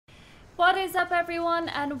What is up, everyone,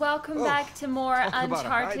 and welcome back to more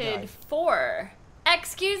Uncharted 4.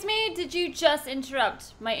 Excuse me, did you just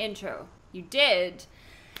interrupt my intro? You did.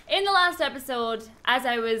 In the last episode, as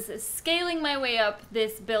I was scaling my way up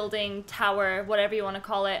this building, tower, whatever you want to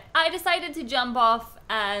call it, I decided to jump off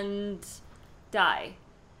and die.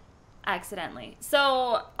 Accidentally.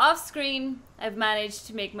 So, off screen, I've managed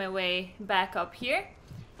to make my way back up here.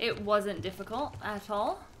 It wasn't difficult at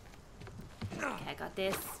all. Okay, I got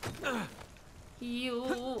this. You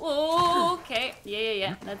okay?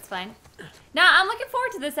 Yeah. That's fine. Now I'm looking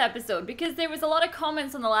forward to this episode because there was a lot of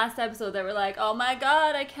comments on the last episode that were like, "Oh my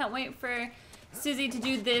god, I can't wait for Susie to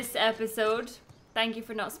do this episode." Thank you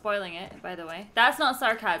for not spoiling it, by the way. That's not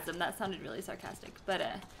sarcasm. That sounded really sarcastic, but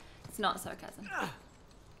it's not sarcasm.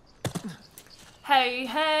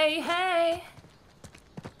 Hey.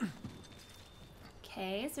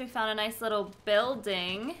 Okay, so we found a nice little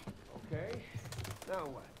building. Okay, now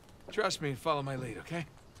what? Trust me and follow my lead, okay?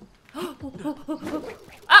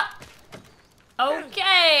 Ah!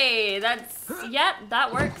 Okay, yep,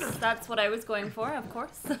 that works. That's what I was going for, of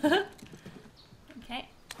course. Okay.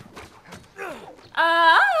 So,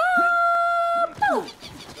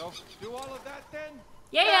 do all of that then?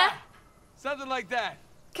 Yeah. Something like that.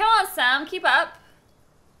 Come on, Sam, keep up.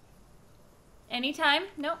 Anytime?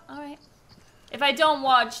 No? Alright. If I don't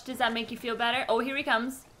watch, does that make you feel better? Oh, here he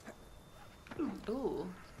comes. Ooh.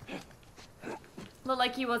 Looked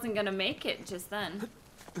like he wasn't gonna make it just then.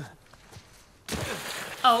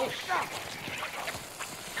 Oh.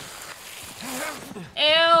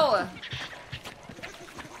 Ew.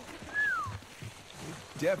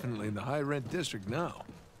 Definitely in the high-rent district now.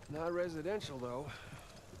 Not residential, though. I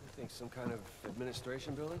think some kind of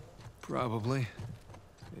administration building? Probably.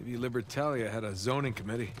 Maybe Libertalia had a zoning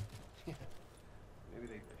committee. Maybe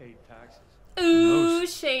they paid taxes. Ooh,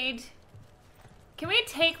 shade. Can we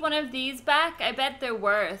take one of these back? I bet they're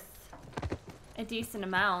worth a decent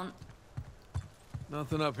amount.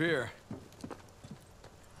 Nothing up here.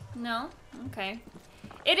 No? Okay.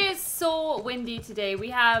 It is so windy today.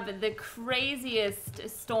 We have the craziest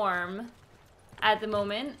storm at the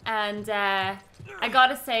moment. And I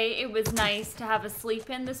gotta say, it was nice to have a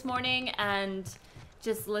sleep in this morning and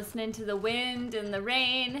just listening to the wind and the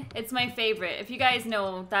rain. It's my favorite. If you guys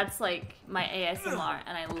know, that's like my ASMR,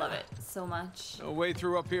 and I love it so much. No way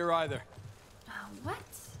through up here either. What?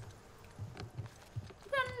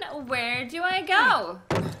 Then where do I go?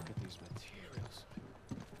 Look at these materials.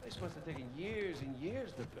 This must have taken years and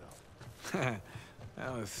years to build.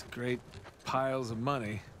 Now with great piles of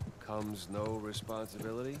money. Comes no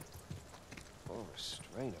responsibility or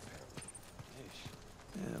restraint, apparently.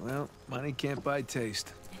 Yeah, well, money can't buy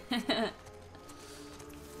taste. Through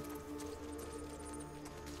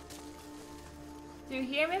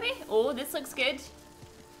here, maybe? Oh, this looks good.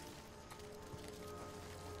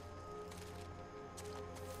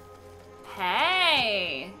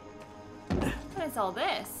 Hey! What is all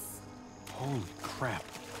this? Holy crap.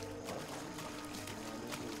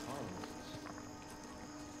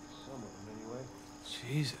 Some of them, anyway.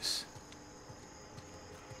 Jesus.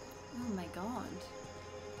 Oh my god.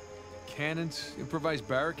 Cannons, improvised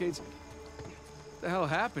barricades. What the hell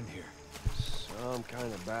happened here? Some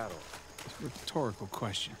kind of battle. It's a rhetorical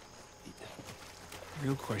question. The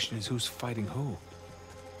real question is who's fighting who?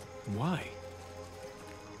 And why?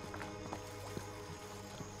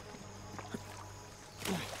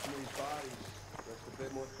 Some of these bodies, dressed a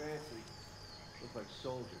bit more fancy, look like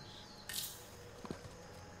soldiers.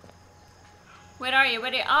 Where are you?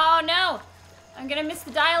 Oh no! I'm gonna miss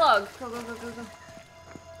the dialogue. Go. Go.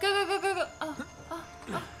 Oh,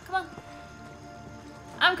 come on.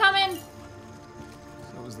 I'm coming.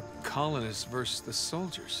 So it was the colonists versus the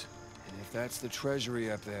soldiers. And if that's the treasury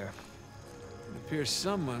up there... It appears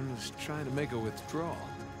someone was trying to make a withdrawal.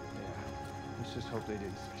 Yeah, let's just hope they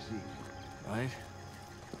didn't succeed. Right?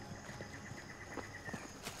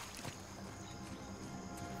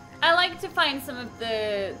 I like to find some of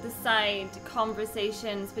the side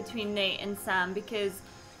conversations between Nate and Sam because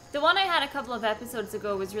the one I had a couple of episodes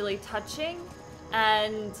ago was really touching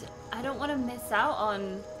and I don't want to miss out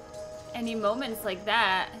on any moments like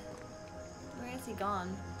that. Where is he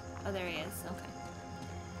gone? Oh, there he is. Okay.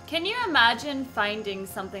 Can you imagine finding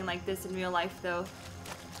something like this in real life though?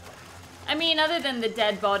 I mean, other than the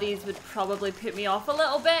dead bodies would probably put me off a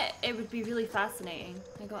little bit, it would be really fascinating,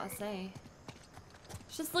 I gotta say.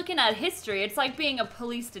 Just looking at history, it's like being a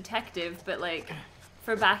police detective, but like,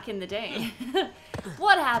 for back in the day.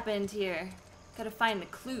 What happened here? Gotta find the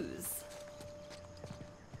clues.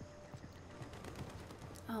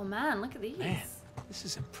 Oh man, look at these. Man, this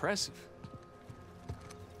is impressive.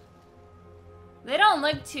 They don't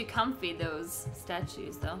look too comfy, those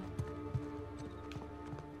statues, though.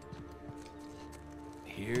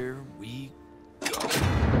 Here we go.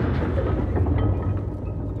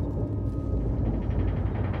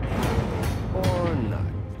 Or not.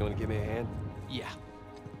 You want to give me a hand? Yeah.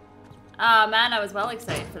 Ah, man, I was well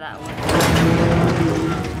excited for that one.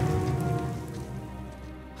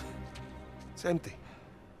 It's empty.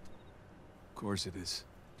 Of course it is.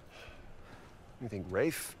 You think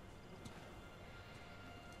Rafe?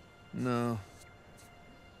 No.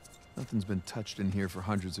 Nothing's been touched in here for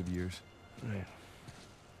hundreds of years. Right.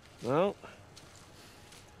 Well,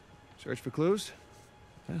 search for clues?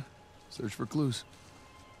 Yeah, search for clues.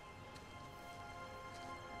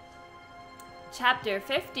 Chapter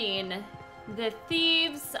 15. The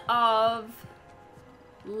Thieves of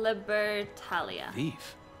Libertalia.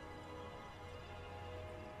 Thief?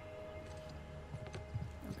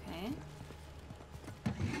 Okay.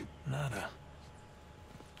 Nada.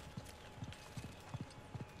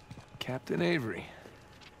 Captain Avery.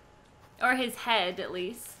 Or his head, at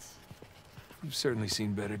least. You've certainly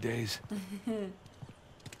seen better days.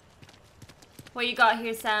 What you got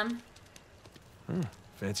here, Sam?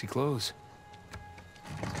 Fancy clothes.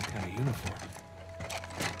 Kind of uniform.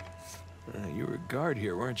 You were a guard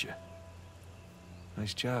here, weren't you?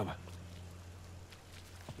 Nice job.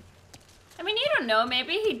 I mean, you don't know.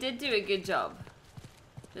 Maybe he did do a good job.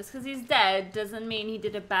 Just because he's dead doesn't mean he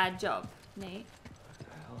did a bad job, Nate. What the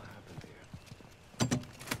hell happened here?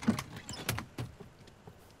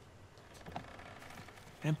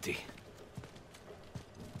 Empty.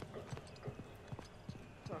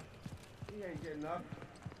 He ain't getting up.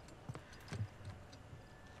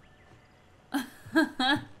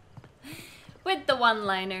 With the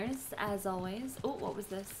one-liners, as always. Oh, what was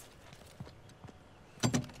this?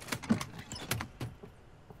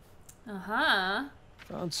 Uh-huh.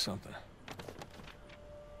 Found something.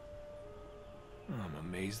 Oh, I'm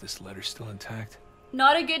amazed this letter's still intact.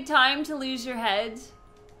 Not a good time to lose your head.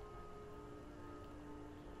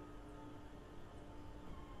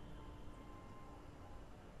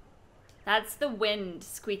 That's the wind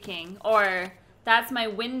squeaking, or that's my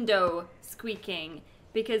window squeaking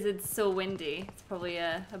because it's so windy. It's probably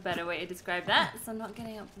a better way to describe that, so I'm not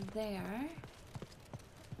getting up there.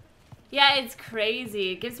 Yeah, it's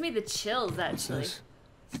crazy. It gives me the chills, actually. What's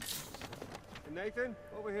this? Hey, Nathan,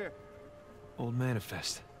 over here. Old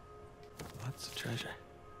manifest. Lots of treasure.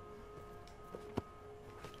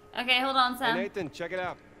 Okay, hold on, Sam. Hey, Nathan, check it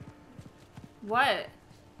out. What?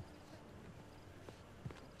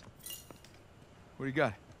 What do you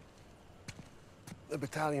got? The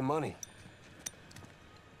battalion money.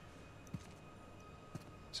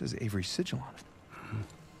 It says Avery's sigil on it.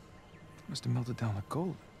 Must have melted down the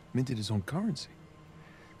gold. Minted his own currency.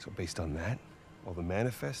 So based on that, all the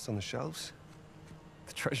manifests on the shelves,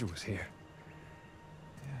 the treasure was here.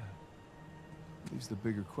 Yeah. Leaves the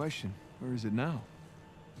bigger question. Where is it now?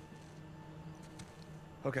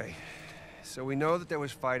 Okay, so we know that there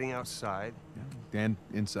was fighting outside. Yeah. And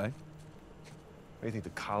inside? What, you think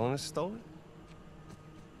the colonists stole it?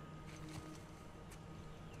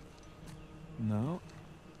 No.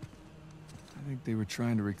 I think they were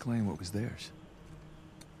trying to reclaim what was theirs.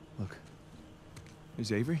 Look.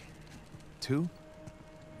 There's Avery. 2.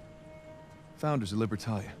 Founders of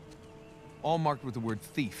Libertalia. All marked with the word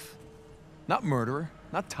thief. Not murderer,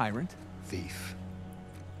 not tyrant. Thief.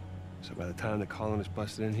 So by the time the colonists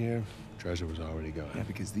busted in here, treasure was already gone. Yeah,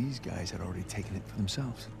 because these guys had already taken it for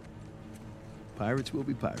themselves. Pirates will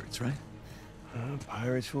be pirates, right?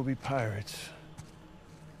 Pirates will be pirates.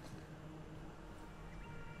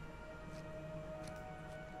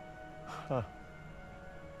 Huh.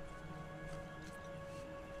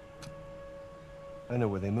 I know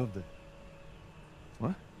where they moved it.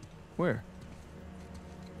 What? Where?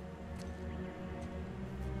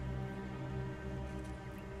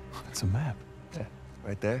 It's a map. Yeah,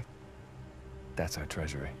 right there. That's our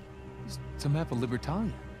treasury. It's a map of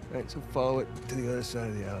Libertalia. Right, so follow it to the other side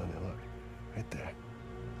of the island there, look. Right there.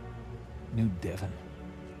 New Devon.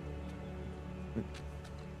 But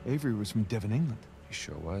Avery was from Devon, England. He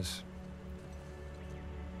sure was.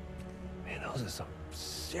 Man, those are some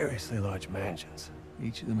seriously large mansions.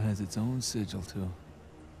 Each of them has its own sigil, too.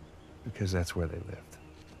 Because that's where they lived.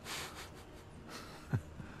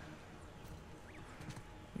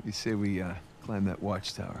 You say we, climb that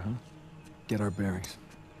watchtower, huh? Get our bearings.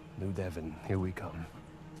 New Devon, here we come.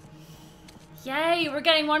 Yay, we're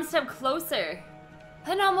getting one step closer.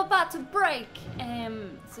 And I'm about to break.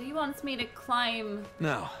 So he wants me to climb.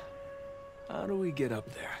 Now, how do we get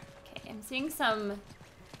up there? Okay, I'm seeing some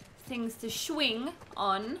things to swing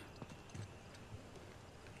on.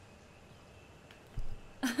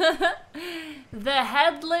 The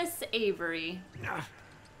headless Avery.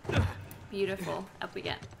 Beautiful. Up we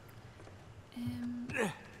get. Can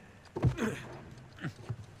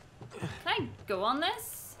I go on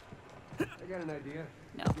this? I got an idea.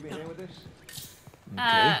 No. Give me a hand with this.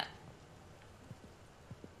 Okay.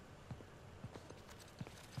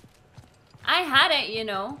 I had it, you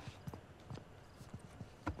know.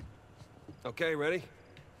 Okay, ready?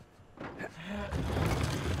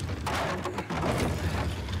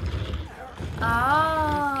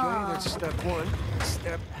 Oh. Okay, that's step one.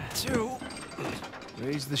 Step two.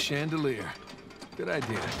 Raise the chandelier. Good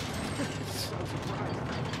idea.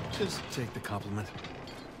 Just take the compliment.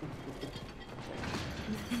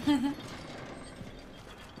 All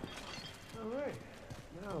right.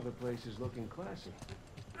 Now the place is looking classy.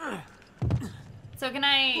 So can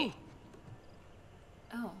I...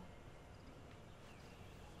 Oh.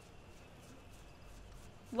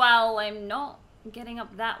 Well, I'm not getting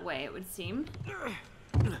up that way, it would seem.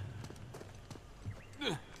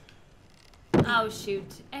 Oh,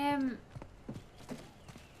 shoot. I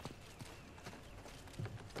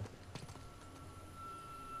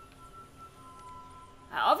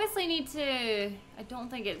obviously need to... I don't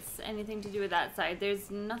think it's anything to do with that side.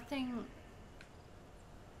 There's nothing...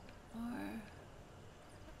 Or...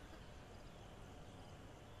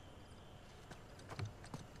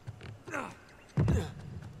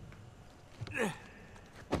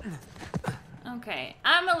 Okay,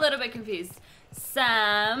 I'm a little bit confused.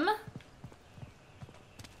 Sam,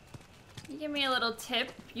 you give me a little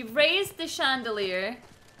tip. You've raised the chandelier.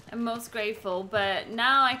 I'm most grateful, but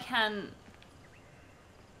now I can't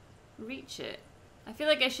reach it. I feel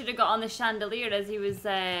like I should have got on the chandelier as he was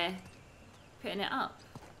putting it up.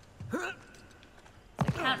 So I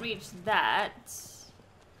can't reach that.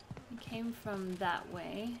 It came from that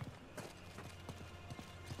way.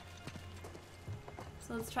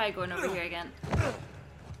 So let's try going over here again.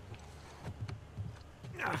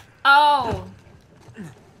 Oh!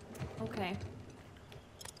 Okay.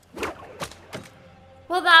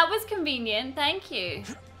 Well, that was convenient. Thank you.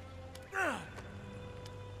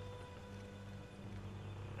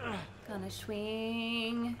 Gonna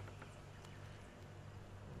swing.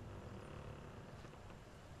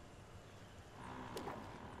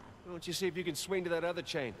 Why don't you see if you can swing to that other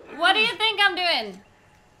chain? What do you think I'm doing?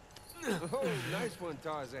 Oh, nice one,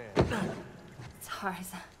 Tarzan.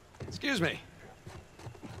 Tarzan. Excuse me.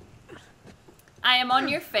 I am on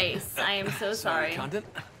your face. I am so sorry. Content?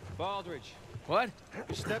 Baldridge. What?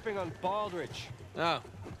 You're stepping on Baldridge. Oh,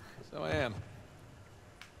 so I am.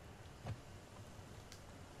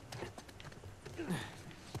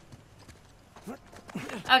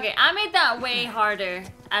 Okay, I made that way harder,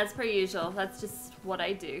 as per usual. That's just what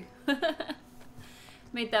I do.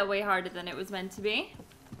 Made that way harder than it was meant to be.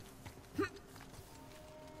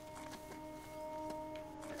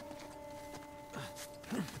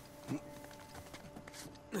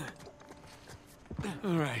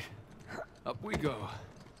 All right, up we go.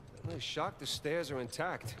 I'm really shocked the stairs are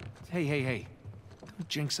intact. Hey, hey, hey. Don't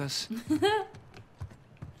jinx us.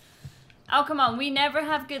 Oh, come on. We never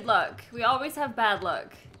have good luck. We always have bad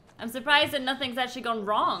luck. I'm surprised that nothing's actually gone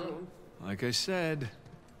wrong. Like I said.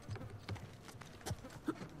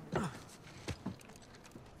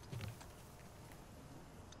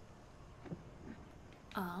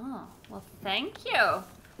 Oh, well, thank you,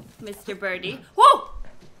 Mr. Birdie. Whoa!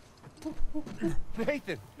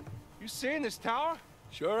 Nathan, you seeing this tower?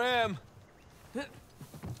 Sure am.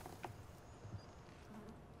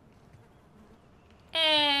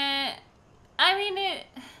 I mean it...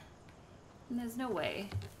 There's no way.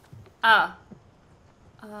 Ah.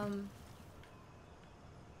 I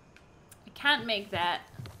can't make that.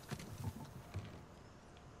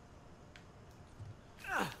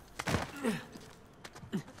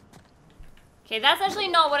 Okay, that's actually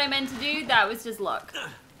not what I meant to do. That was just luck.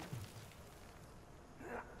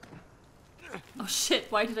 Oh shit,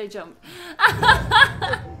 why did I jump?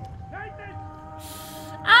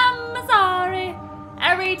 I'm sorry.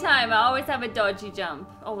 Every time I always have a dodgy jump.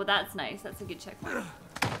 Oh, well, that's nice. That's a good check mark.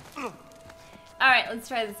 Alright, let's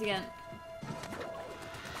try this again.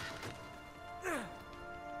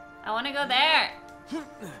 I want to go there.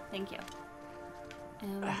 Thank you.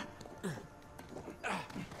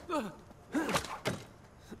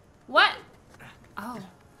 What? Oh.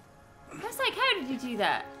 I was like, how did you do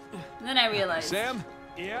that? And then I realized. Sam?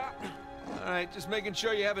 Yeah. All right, just making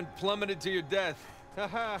sure you haven't plummeted to your death.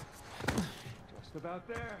 Haha. Just about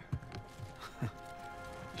there.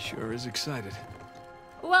 Sure is excited.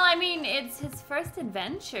 Well, I mean, it's his first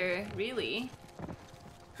adventure, really.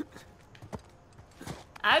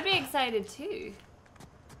 I'd be excited too.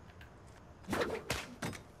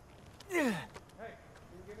 Hey,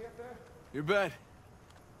 can you get me up there? You bet.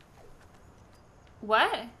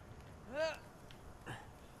 What?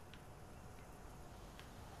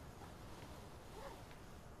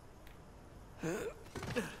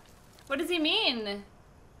 What does he mean?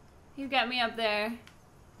 You got me up there.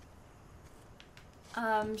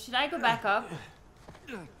 Should I go back up?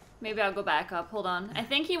 Maybe I'll go back up. Hold on. I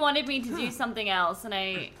think he wanted me to do something else, and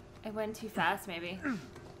I went too fast, maybe.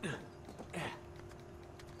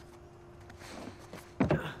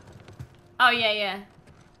 Oh, yeah, yeah.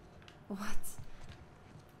 What?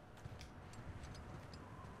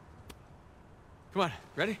 Come on,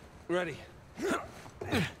 ready? Ready.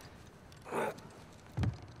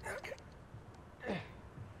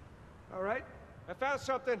 All right, I found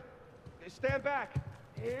something. Stand back.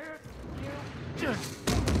 Here, you.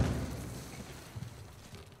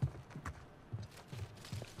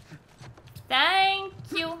 Thank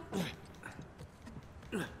you.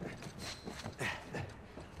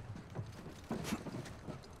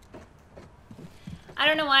 I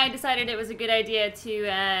don't know why I decided it was a good idea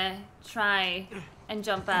to try and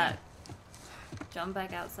jump back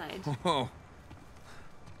outside. Whoa.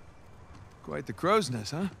 Quite the crow's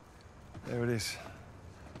nest, huh? There it is.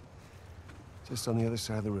 Just on the other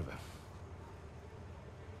side of the river.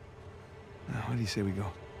 Now, what do you say we go?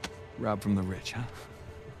 Rob from the rich, huh?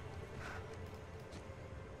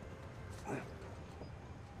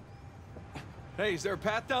 Hey, is there a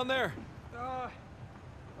path down there? Of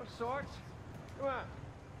sorts. Come on.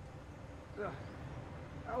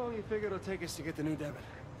 How long do you figure it'll take us to get the new debit?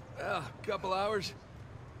 A couple hours.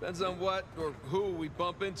 Depends on what or who we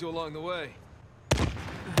bump into along the way.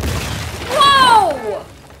 Whoa!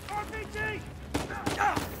 RPG!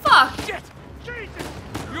 Fuck! Shit! Jesus!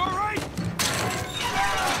 You alright?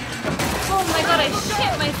 Oh my god, I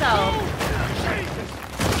shit myself. Jesus!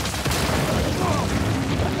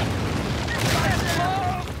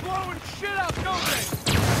 Blowing shit up, don't they?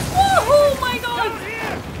 Oh my god! Down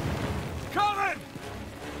here! Colin!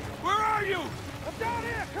 Where are you? I'm down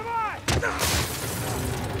here! Come on!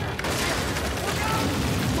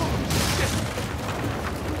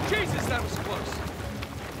 Jesus, that was close.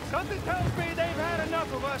 Something tells me they've had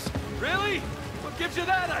enough of us. Really? What gives you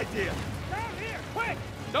that idea? Down here! Quick!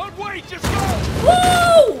 Don't wait, just go!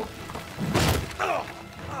 Woo!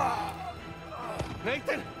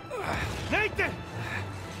 Nathan! Nathan!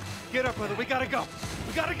 Get up, brother. We gotta go.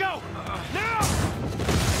 We gotta go! Now!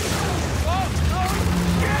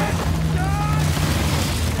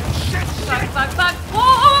 Shit! Fuck, fuck, fuck. Whoa,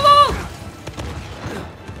 whoa, whoa!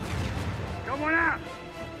 Come on out!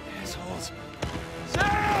 Assholes.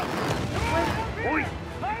 Sam! Oi!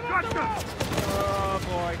 Gotcha! Oh,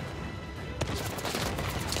 boy.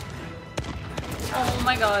 Oh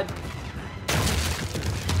my god.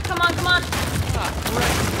 Come on, come on. What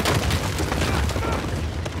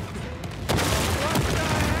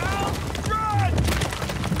the hell? Run!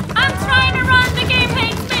 I'm trying to run. The game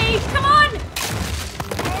hates me. Come on.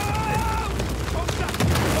 Don't stop!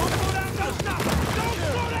 Don't slow down! Don't stop! Don't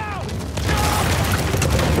slow down!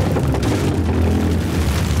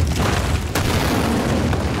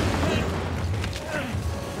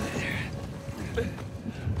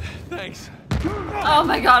 Thanks. Oh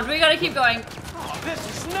my god, we gotta keep going. Oh, this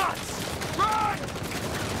is nuts! Run!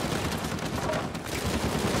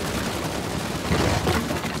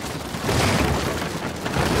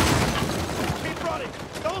 Keep running!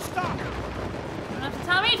 Don't stop! You don't have to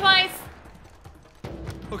tell me twice.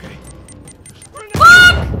 Okay.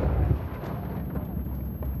 Fuck!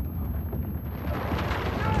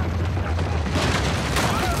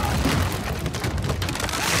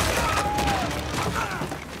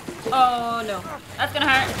 Oh no, that's gonna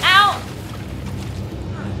hurt. Ow!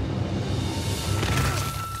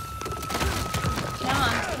 Come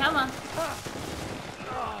on, come on.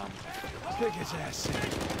 Kick his ass.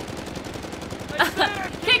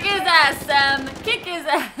 Kick his ass, Sam. Kick his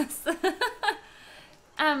ass.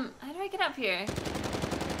 How do I get up here?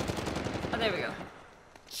 Oh, there we go.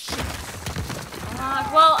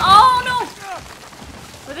 Well, oh no!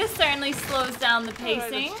 Well, this certainly slows down the All right,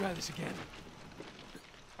 pacing. let's try this again.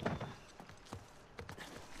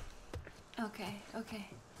 Okay, okay.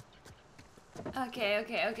 Okay,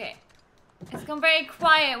 okay, okay. It's gone very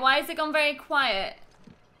quiet. Why is it gone very quiet?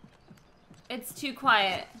 It's too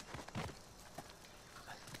quiet.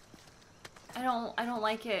 I don't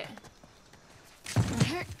like it.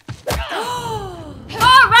 Oh,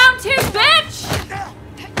 round two, bitch!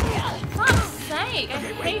 Fuck's sake, I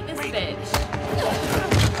hate this bitch.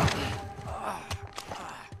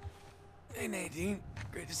 Hey, Nadine.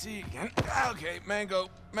 Great to see you again. Okay, mango.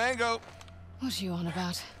 Mango. What are you on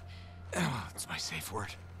about? Oh, it's my safe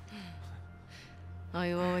word. Are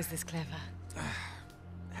you always this clever?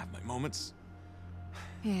 Have my moments.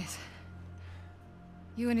 Yes.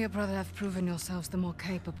 You and your brother have proven yourselves the more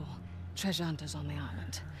capable treasure hunters on the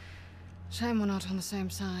island. Shame we're not on the same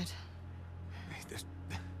side. Hey, there's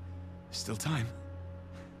still time.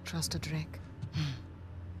 Trust a Drake.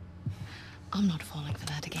 I'm not falling for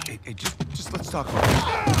that again. Hey, just let's talk about it.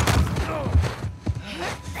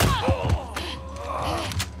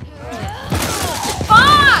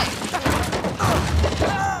 Fine!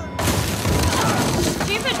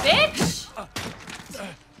 Stupid bitch!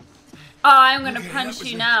 Oh, I'm gonna punch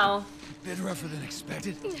you now. A bit rougher than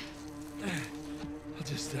expected. I'll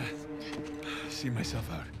just see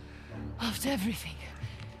myself out. After everything,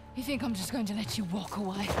 you think I'm just going to let you walk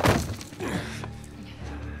away?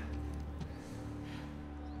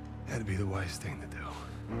 That'd be the wise thing to do.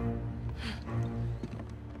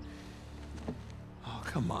 Oh,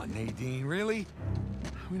 come on, Nadine, really?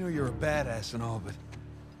 We know you're a badass and all, but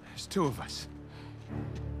there's two of us.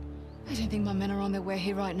 I don't think my men are on their way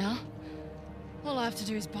here right now. All I have to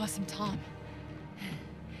do is buy some time.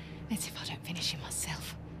 Let's see if I don't finish him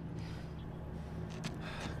myself.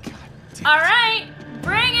 Alright,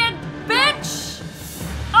 bring it, bitch!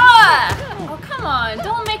 Oh, come on,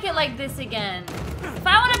 don't make it like this again. If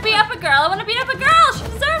I want to beat up a girl, I want to beat up a girl! She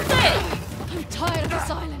deserves it! I'm tired of this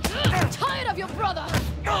island. I'm tired of your brother.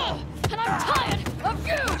 And I'm tired of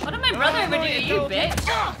you! What did my brother ever do to you, bitch?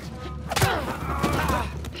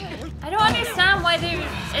 I don't understand why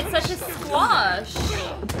it's such a squash.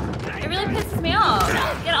 It really pisses me off.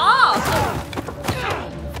 Get off!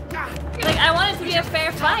 Like, I want it to be a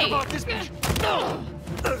fair fight. I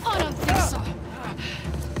don't think so.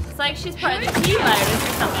 It's like she's part of the T-virus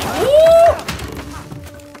or something. Woo!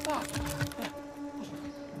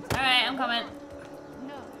 Alright, I'm coming.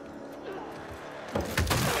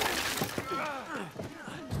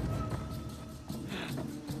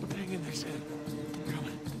 Hang in there, Sam. I'm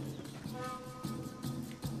coming.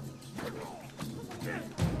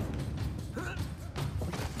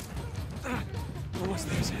 Almost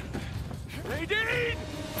there, Sam. Nadine!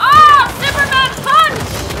 Oh! Superman punch!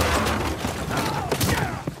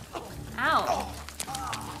 Ow.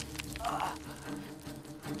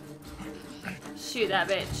 Shoot that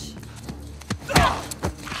bitch.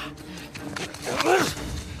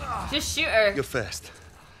 Just shoot her. You're fast,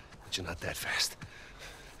 but you're not that fast.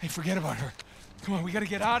 Hey, forget about her. Come on, we gotta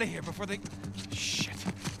get out of here before they... Shit.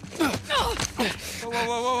 Whoa, whoa,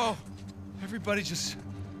 whoa, whoa, whoa. Everybody just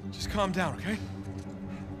calm down, okay?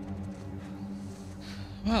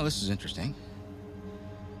 Well, this is interesting.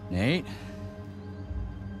 Nate?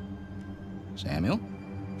 Samuel?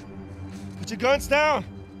 Put your guns down!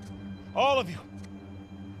 All of you!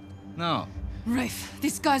 No. Rafe,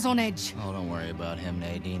 this guy's on edge. Oh, don't worry about him,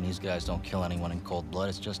 Nadine. These guys don't kill anyone in cold blood.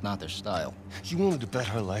 It's just not their style. You willing to bet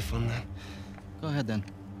her life on that? Go ahead, then.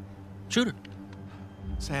 Shoot her.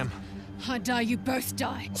 Sam. I die, you both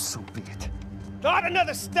die. So be it. Not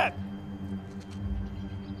another step!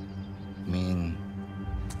 You mean...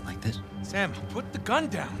 like this? Sam, put the gun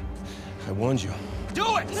down. I warned you.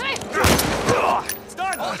 Do it! It's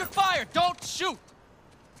done! Hold your fire! Don't shoot!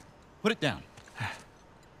 Put it down.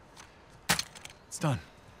 It's done.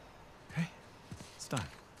 Okay? It's done.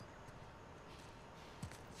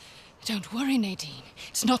 Don't worry, Nadine.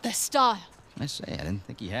 It's not their style. I say, I didn't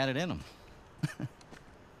think he had it in him.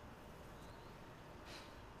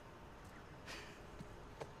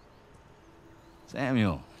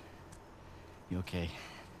 Samuel. You okay?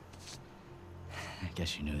 I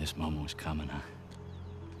guess you knew this moment was coming, huh?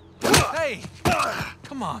 Hey!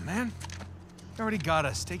 Come on, man. You already got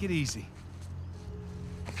us. Take it easy.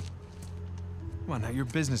 Come on, now, you're a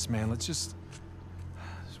businessman. Let's just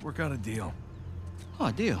work out a deal. Oh,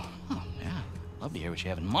 a deal? Oh, yeah. Love to hear what you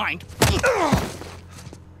have in mind.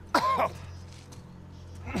 Oh,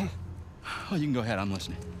 you can go ahead. I'm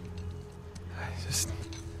listening.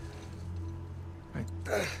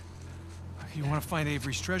 You want to find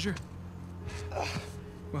Avery's treasure?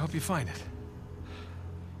 We'll help you find it.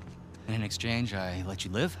 And in exchange, I let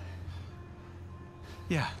you live?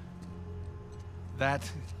 Yeah.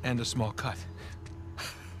 That and a small cut.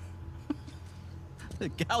 The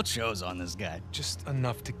gauchos on this guy. Just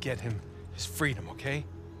enough to get him his freedom, okay?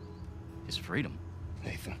 His freedom?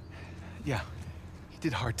 Nathan. Yeah. He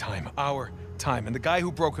did hard time. Our time. And the guy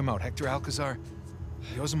who broke him out, Hector Alcazar,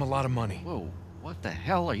 he owes him a lot of money. Whoa, what the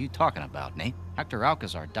hell are you talking about, Nate? Hector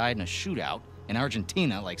Alcazar died in a shootout in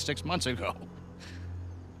Argentina like 6 months ago.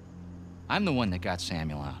 I'm the one that got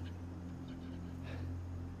Samuel out.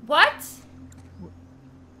 What?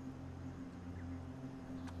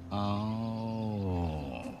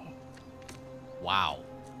 Oh. Wow.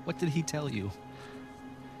 What did he tell you?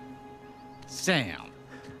 Sam,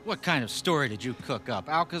 what kind of story did you cook up?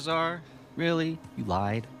 Alcazar? Really? You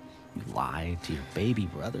lied? You lied to your baby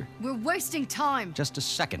brother? We're wasting time. Just a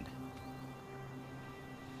second.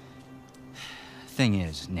 Thing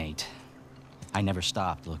is, Nate, I never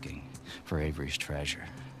stopped looking for Avery's treasure.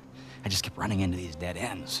 I just kept running into these dead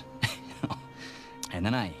ends. And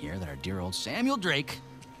then I hear that our dear old Samuel Drake,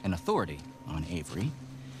 an authority on Avery,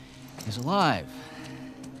 is alive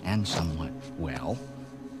and somewhat well.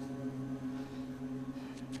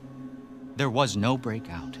 There was no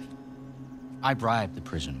breakout. I bribed the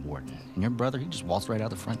prison warden, and your brother, he just waltzed right out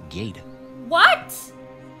the front gate. What?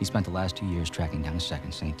 He spent the last 2 years tracking down a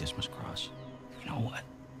second St. Dismas cross. You know what?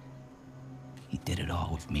 He did it all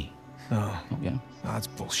with me. Oh. Oh, yeah? No, that's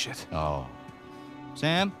bullshit. Oh.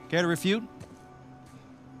 Sam, care to refute?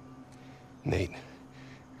 Nate.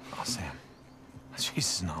 Oh, Sam.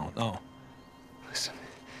 Jesus, no. Listen,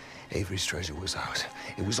 Avery's treasure was ours.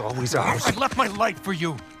 It was always ours. I left my light for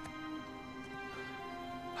you.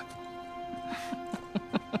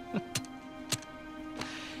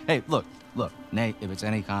 Hey, look, Nate, if it's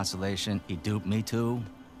any consolation, he duped me too.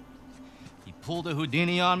 He pulled a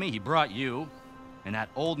Houdini on me, he brought you and that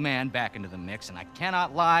old man back into the mix, and I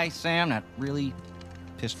cannot lie, Sam, that really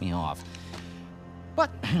pissed me off. But,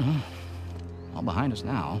 all behind us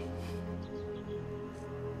now.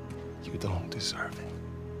 You don't deserve it.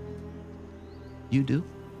 You do?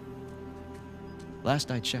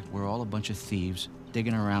 Last I checked, we're all a bunch of thieves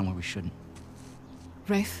digging around where we shouldn't.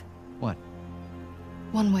 Rafe, What?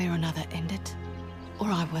 one way or another, end it, or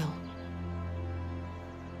I will.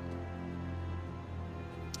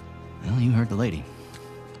 Well, you heard the lady.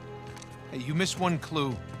 Hey, you missed one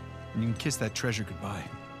clue, and you can kiss that treasure goodbye.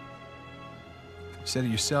 You said it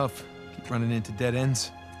yourself, keep running into dead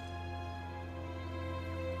ends.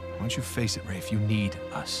 Why don't you face it, Rafe? You need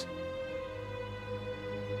us.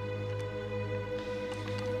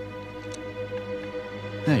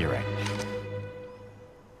 No, you're right.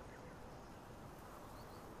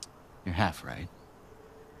 You're half right.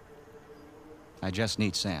 I just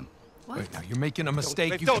need Sam. What? Wait, now, you're making a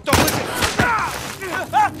mistake. Don't listen!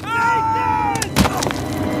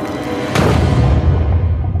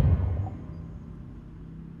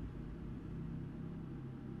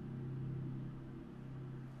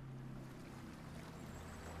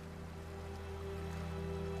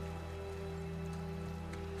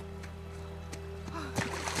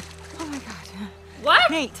 Oh my God. What?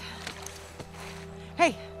 Nate.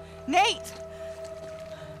 Hey, Nate!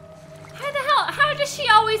 How the hell? How does she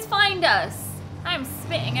always find us? I'm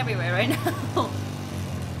spitting everywhere right now.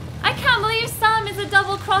 I can't believe Sam is a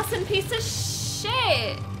double-crossing piece of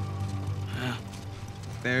shit.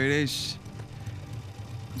 There it is.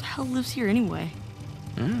 Who the hell lives here anyway?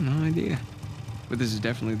 No idea. But this is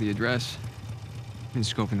definitely the address. Been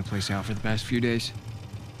scoping the place out for the past few days.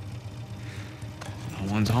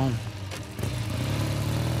 No one's home.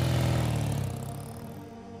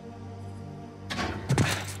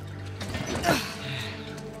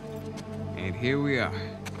 And here we are.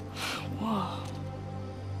 Whoa.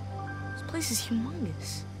 This place is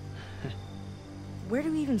humongous. Where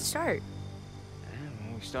do we even start?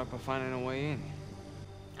 Well, we start by finding a way in.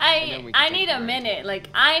 And then we can I take need the a rest. minute. Like,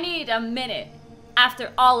 I need a minute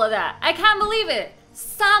after all of that. I can't believe it.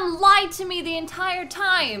 Sam lied to me the entire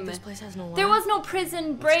time. This place has no light. There was no prison try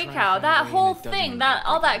and breakout. find a That way in whole that doesn't thing, involve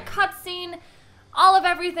all that breaking cutscene, all of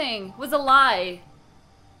everything was a lie.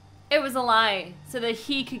 It was a lie so that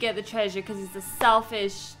he could get the treasure because he's a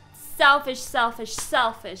selfish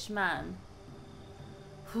man.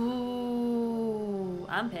 Ooh,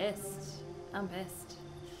 I'm pissed. I'm pissed.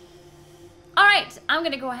 Alright, I'm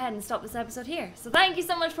gonna go ahead and stop this episode here. So thank you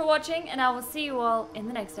so much for watching, and I will see you all in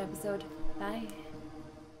the next episode. Bye.